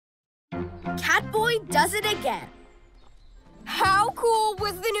Catboy does it again. How cool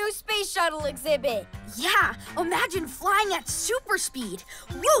was the new space shuttle exhibit? Yeah, imagine flying at super speed.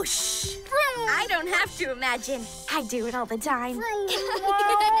 Whoosh! I don't have to imagine. I do it all the time.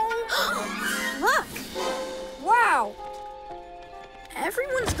 Look! Wow!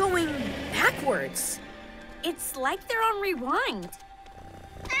 Everyone's going backwards. It's like they're on rewind.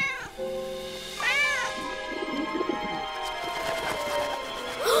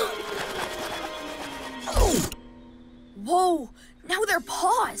 Whoa! Now they're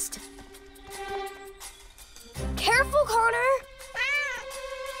paused. Careful, Connor!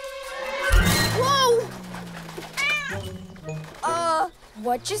 Whoa!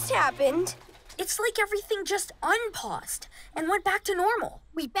 What just happened? It's like everything just unpaused and went back to normal.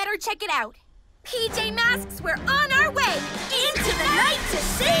 We better check it out. PJ Masks, we're on our way! Into the night to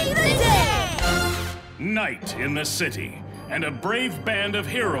save the day! Night in the city, and a brave band of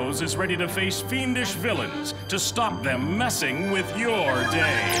heroes is ready to face fiendish villains to stop them messing with your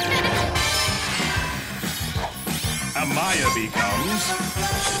day. Amaya becomes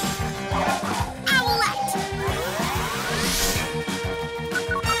Owlette!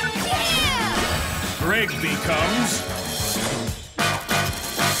 Yeah! Greg becomes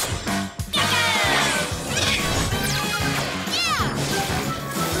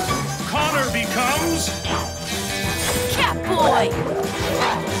Connor becomes Catboy!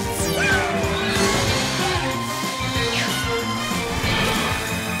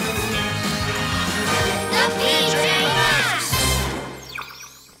 The PJ Masks!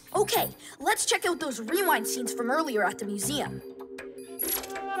 Okay, let's check out those rewind scenes from earlier at the museum.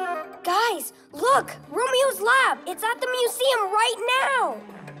 Guys, look! Romeo's lab! It's at the museum right now!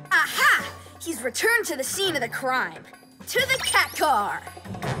 Aha! He's returned to the scene of the crime. To the cat car!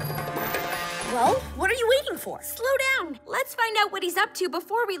 Well, what are you waiting for? Slow down. Let's find out what he's up to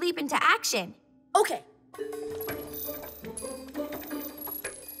before we leap into action. Okay.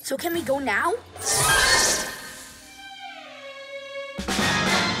 So can we go now?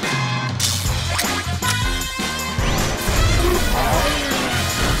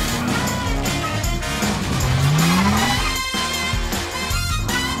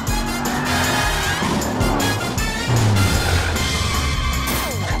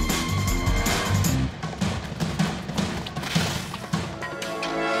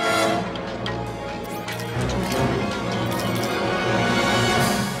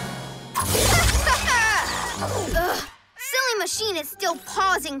 Machine is still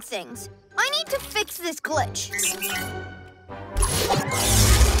pausing things. I need to fix this glitch.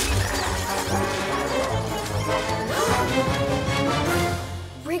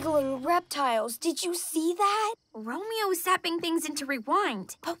 Wriggling reptiles, did you see that? Romeo's zapping things into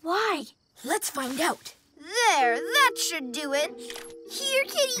rewind. But why? Let's find out. There, that should do it. Here,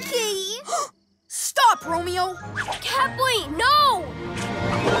 kitty kitty. Stop, Romeo! Catboy, no!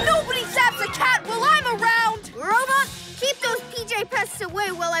 Nobody zaps a cat while I'm around! Robot, keep those PJ pests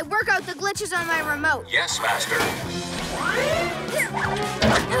away while I work out the glitches on my remote. Yes, Master.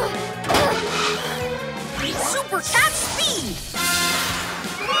 Super cat speed!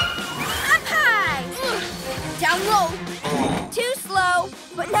 Up high! Down low! Too slow,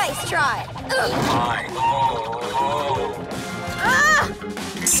 but nice try. Hi. Oh. Ah!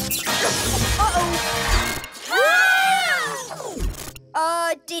 Uh-oh.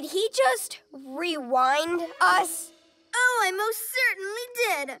 Did he just rewind us? Oh, I most certainly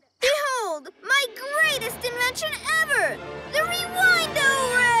did. Behold, my greatest invention ever! The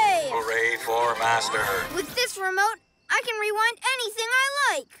Rewind-O Ray! Hooray for Master. With this remote, I can rewind anything I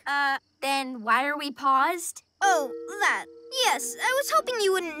like. Then why are we paused? Oh, that. Yes, I was hoping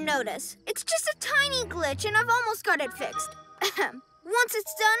you wouldn't notice. It's just a tiny glitch, and I've almost got it fixed. Once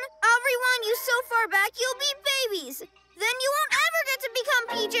it's done, I'll rewind you so far back you'll be babies. Then you won't ever get to become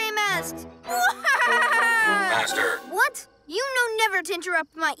PJ Masks. Master. What? You know never to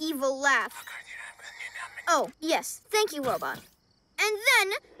interrupt my evil laugh. Oh, yes. Thank you, Robot. And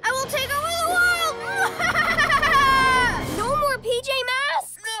then I will take over the world! No more PJ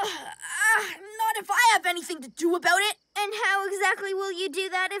Masks? Not if I have anything to do about it. And how exactly will you do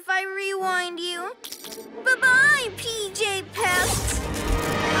that if I rewind you? Bye-bye, PJ Pests!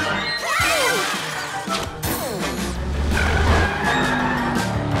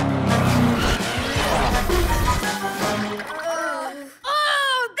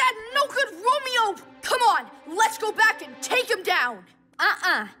 Oh, that no-good Romeo! Come on, let's go back and take him down.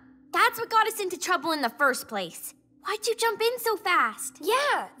 That's what got us into trouble in the first place. Why'd you jump in so fast?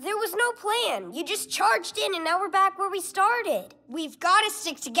 Yeah, there was no plan. You just charged in and now we're back where we started. We've got to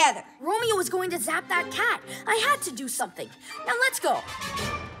stick together. Romeo was going to zap that cat. I had to do something. Now let's go.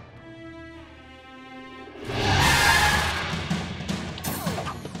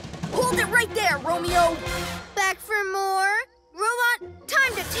 there, Romeo! Back for more? Robot,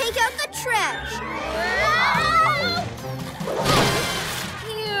 time to take out the trash!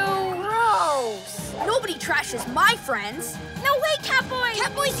 Ew, gross. Nobody trashes my friends! No way, Catboy!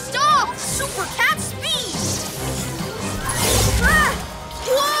 Catboy, stop! Super cat speed! Ah!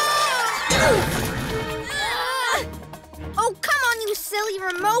 Whoa! Oh, come on, you silly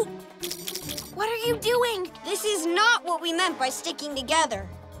remote! What are you doing? This is not what we meant by sticking together.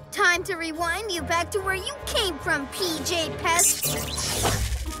 Time to rewind you back to where you came from, PJ Pest.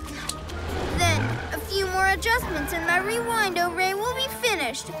 Then, a few more adjustments and my rewind array will be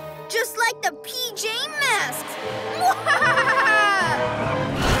finished. Just like the PJ Masks.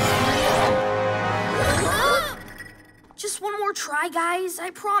 Just one more try, guys. I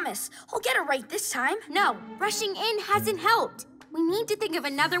promise. I'll get it right this time. No, rushing in hasn't helped. We need to think of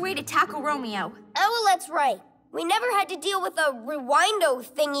another way to tackle Romeo. Owlette's right. We never had to deal with a rewindo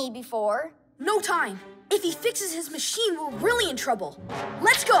thingy before. No time. If he fixes his machine, we're really in trouble.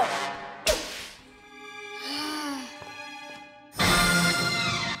 Let's go!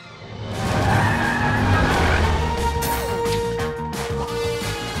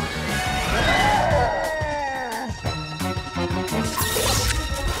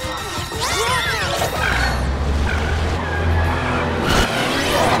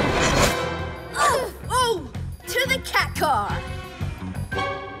 Oh! To the cat car!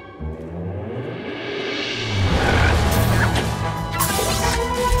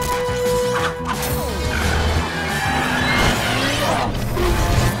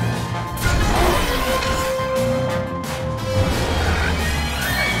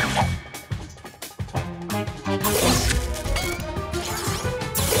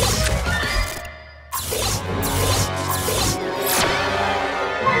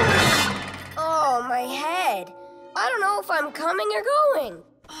 Oh, my head. I don't know if I'm coming or going.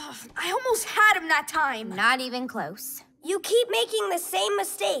 Oh, I almost had him that time. Not even close. You keep making the same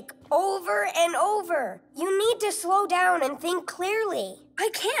mistake over and over. You need to slow down and think clearly. I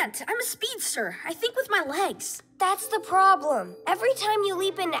can't. I'm a speedster. I think with my legs. That's the problem. Every time you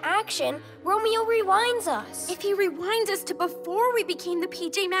leap into action, Romeo rewinds us. If he rewinds us to before we became the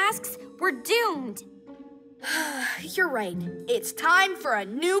PJ Masks, we're doomed. You're right. It's time for a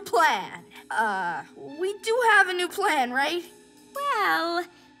new plan. We do have a new plan, right? Well,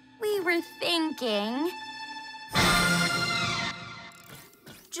 we were thinking...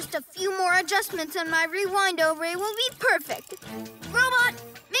 Just a few more adjustments and my rewind array will be perfect. Robot,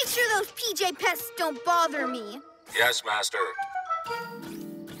 make sure those PJ Pests don't bother me. Yes, Master.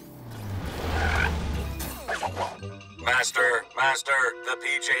 Master, the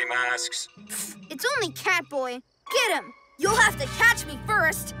PJ Masks. It's only Catboy. Get him. You'll have to catch me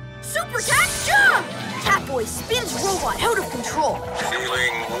first. Super Cat Jump! Catboy spins robot out of control.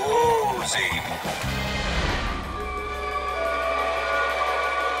 Feeling woozy.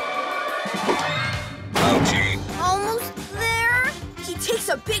 Ouchie. Almost there. He takes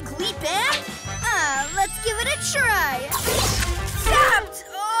a big leap and... Let's give it a try. Zapped!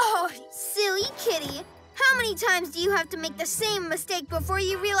 Oh! Silly kitty. How many times do you have to make the same mistake before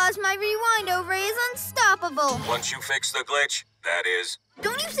you realize my rewind array is unstoppable? Once you fix the glitch, that is.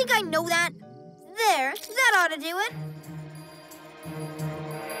 Don't you think I know that? There, that ought to do it.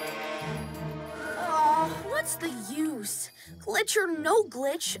 Oh, what's the use? Glitch or no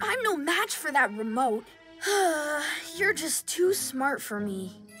glitch, I'm no match for that remote. You're just too smart for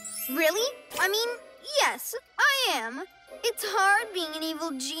me. Really? I mean, yes, I am. It's hard being an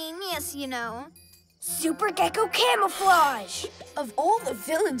evil genius, you know. Super Gecko Camouflage! Of all the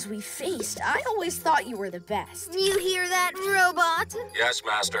villains we faced, I always thought you were the best. You hear that, robot? Yes,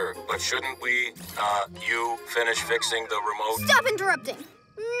 Master, but shouldn't we, you finish fixing the remote? Stop interrupting.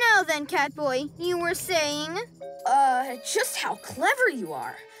 Now then, Catboy, you were saying? Just how clever you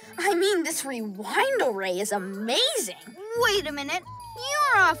are. I mean, this rewind array is amazing. Wait a minute.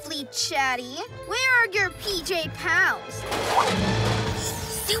 You're awfully chatty. Where are your PJ pals?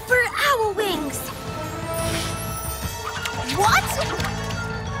 Super Owl Wings! What?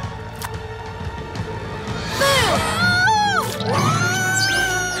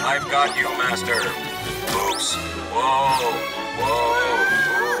 I've got you, Master. Oops. Whoa.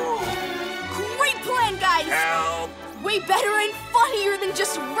 Great plan, guys! Help! Way better and funnier than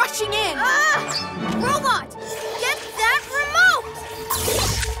just rushing in. Robot, get that remote!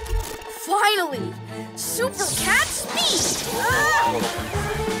 Finally! Super Cat Speed!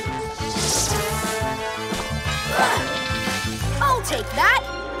 I'll take that!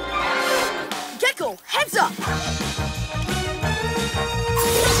 Gecko, heads up!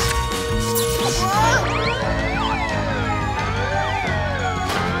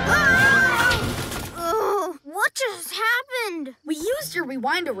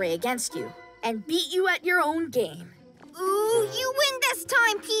 Rewind Array against you and beat you at your own game. Ooh, you win this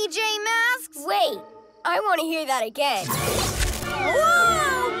time, PJ Masks! Wait, I want to hear that again. Ooh,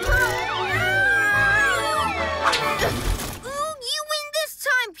 you win this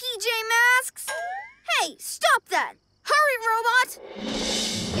time, PJ Masks! Hey, stop that! Hurry, robot!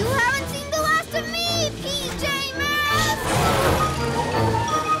 You haven't seen the last of me, PJ Masks!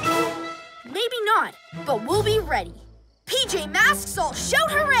 Maybe not, but we'll be ready. PJ Masks all shout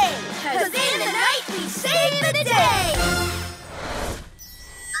hooray! 'Cause in the night we save the day!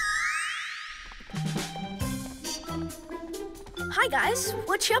 Hi guys,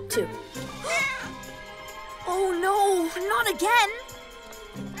 what you up to? Oh no, not again!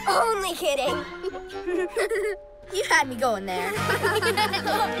 Only kidding. You had me going there.